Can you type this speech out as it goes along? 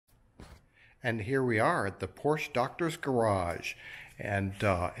And here we are at the Porsche Doctor's Garage. And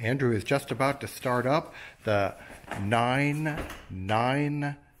Andrew is just about to start up the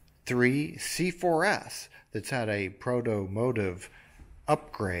 993 C4S that's had a Protomotive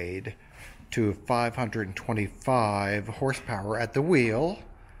upgrade to 525 horsepower at the wheel,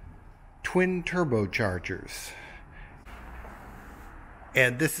 twin turbochargers.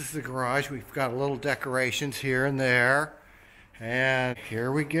 And this is the garage. We've got a little decorations here and there. And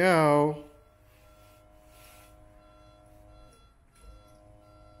here we go.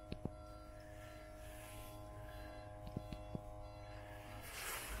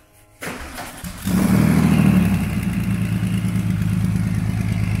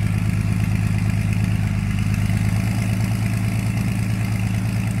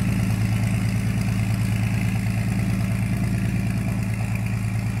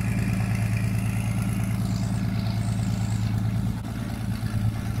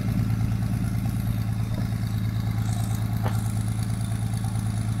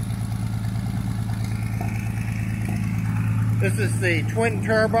 This is the twin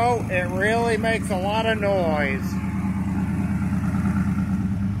turbo. It really makes a lot of noise.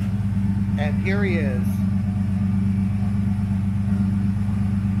 And here he is.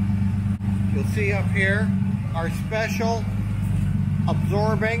 You'll see up here our special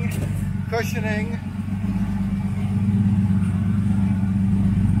absorbing cushioning.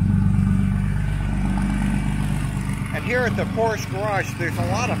 And here at the Porsche Garage, there's a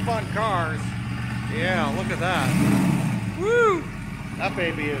lot of fun cars. Yeah, look at that. Woo! That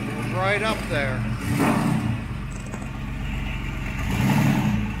baby is right up there.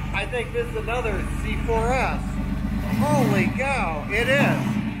 I think this is another C4S. Holy cow, it is.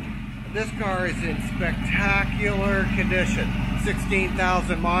 This car is in spectacular condition.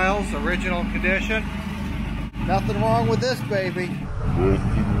 16,000 miles, original condition. Nothing wrong with this baby. Nothing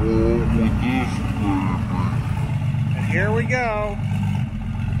wrong with this baby. And here we go.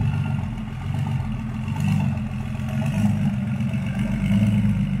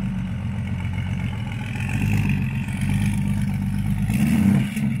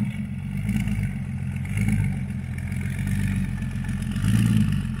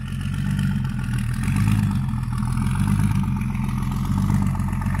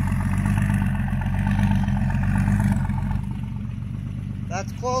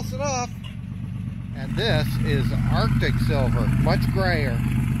 That's close enough. And this is Arctic silver, much grayer.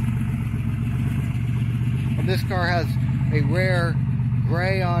 And this car has a rare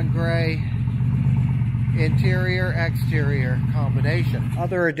gray on gray interior exterior combination.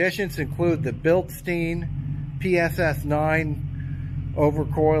 Other additions include the Bilstein PSS 9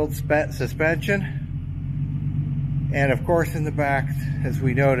 overcoiled suspension. And of course in the back, as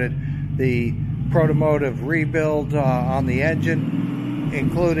we noted, the Protomotive rebuild on the engine,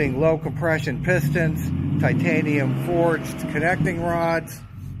 including low compression pistons, titanium forged connecting rods,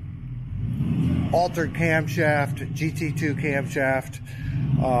 altered camshaft, GT2 camshaft,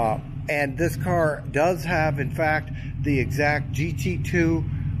 and this car does have, in fact, the exact GT2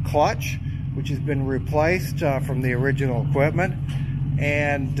 clutch, which has been replaced from the original equipment,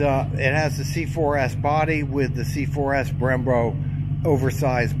 and it has the C4S body with the C4S Brembo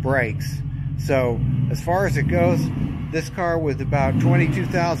oversized brakes. So as far as it goes, this car with about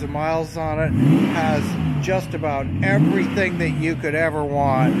 22,000 miles on it has just about everything that you could ever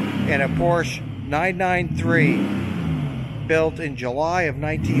want in a Porsche 993 built in July of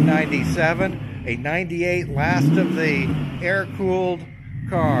 1997, a 98 last of the air-cooled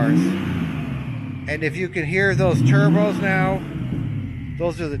cars. And if you can hear those turbos now,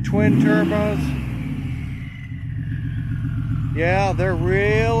 those are the twin turbos. Yeah, they're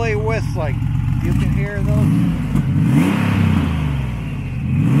really whistling. You can hear those.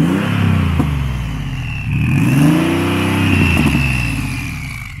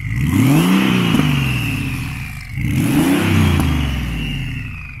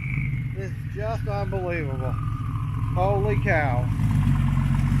 It's just unbelievable. Holy cow.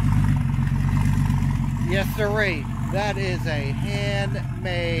 Yes, sirree. That is a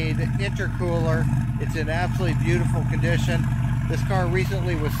handmade intercooler. It's in absolutely beautiful condition. This car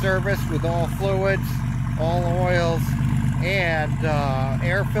recently was serviced with all fluids, all oils, and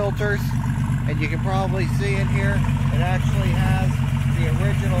air filters. And you can probably see in here, it actually has the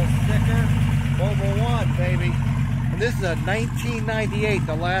original sticker, Mobile One, baby. And this is a 1998,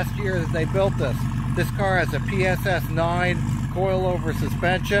 the last year that they built this. This car has a PSS 9 coilover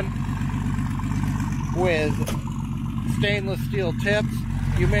suspension with stainless steel tips.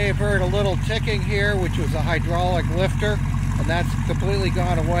 You may have heard a little ticking here, which was a hydraulic lifter, and that's completely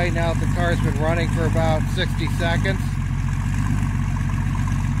gone away now that the car's been running for about 60 seconds.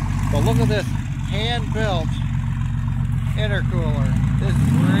 The But look at this hand-built intercooler. This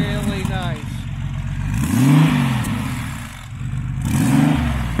is really nice.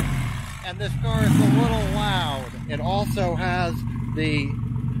 And this car is a little loud. It also has the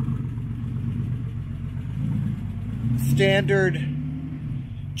standard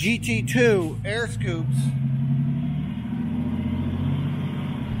GT2 air scoops.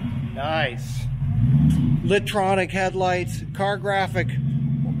 Nice. Litronic headlights, Cargraphic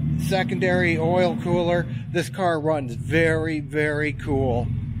secondary oil cooler. This car runs very, very cool.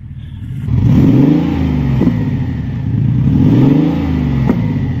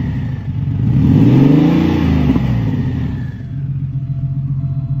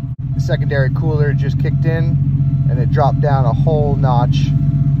 The secondary cooler just kicked in and it dropped down a whole notch.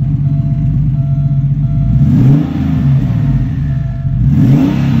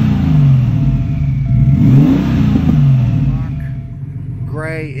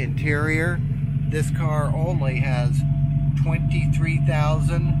 Gray interior. This car only has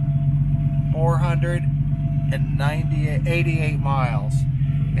 23,488 miles,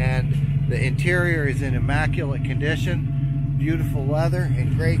 and the interior is in immaculate condition. Beautiful leather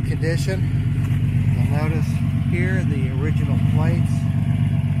in great condition. You'll notice here the original plates,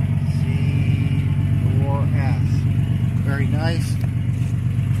 C4S. Very nice.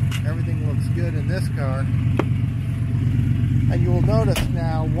 Everything looks good in this car. And you will notice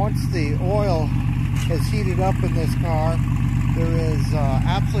now, once the oil is heated up in this car, there is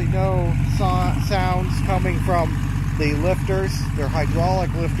absolutely no sounds coming from the lifters. They're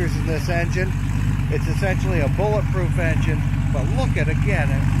hydraulic lifters in this engine. It's essentially a bulletproof engine, but look at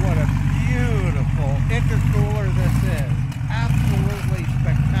what a beautiful intercooler this is. Absolutely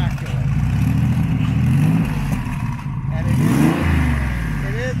spectacular. And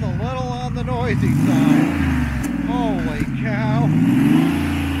it is a little on the noisy side. Holy cow.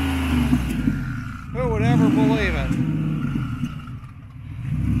 Who would ever believe it?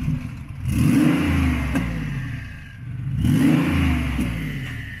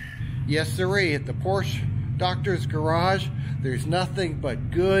 Yes, sirree, at the Porsche Doctor's Garage, there's nothing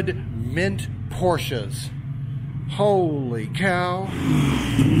but good mint Porsches. Holy cow.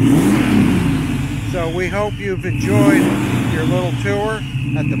 So we hope you've enjoyed your little tour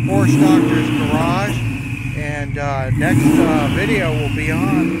at the Porsche Doctor's Garage. And next video will be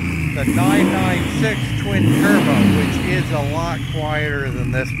on the 996 Twin Turbo, which is a lot quieter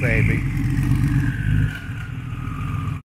than this baby.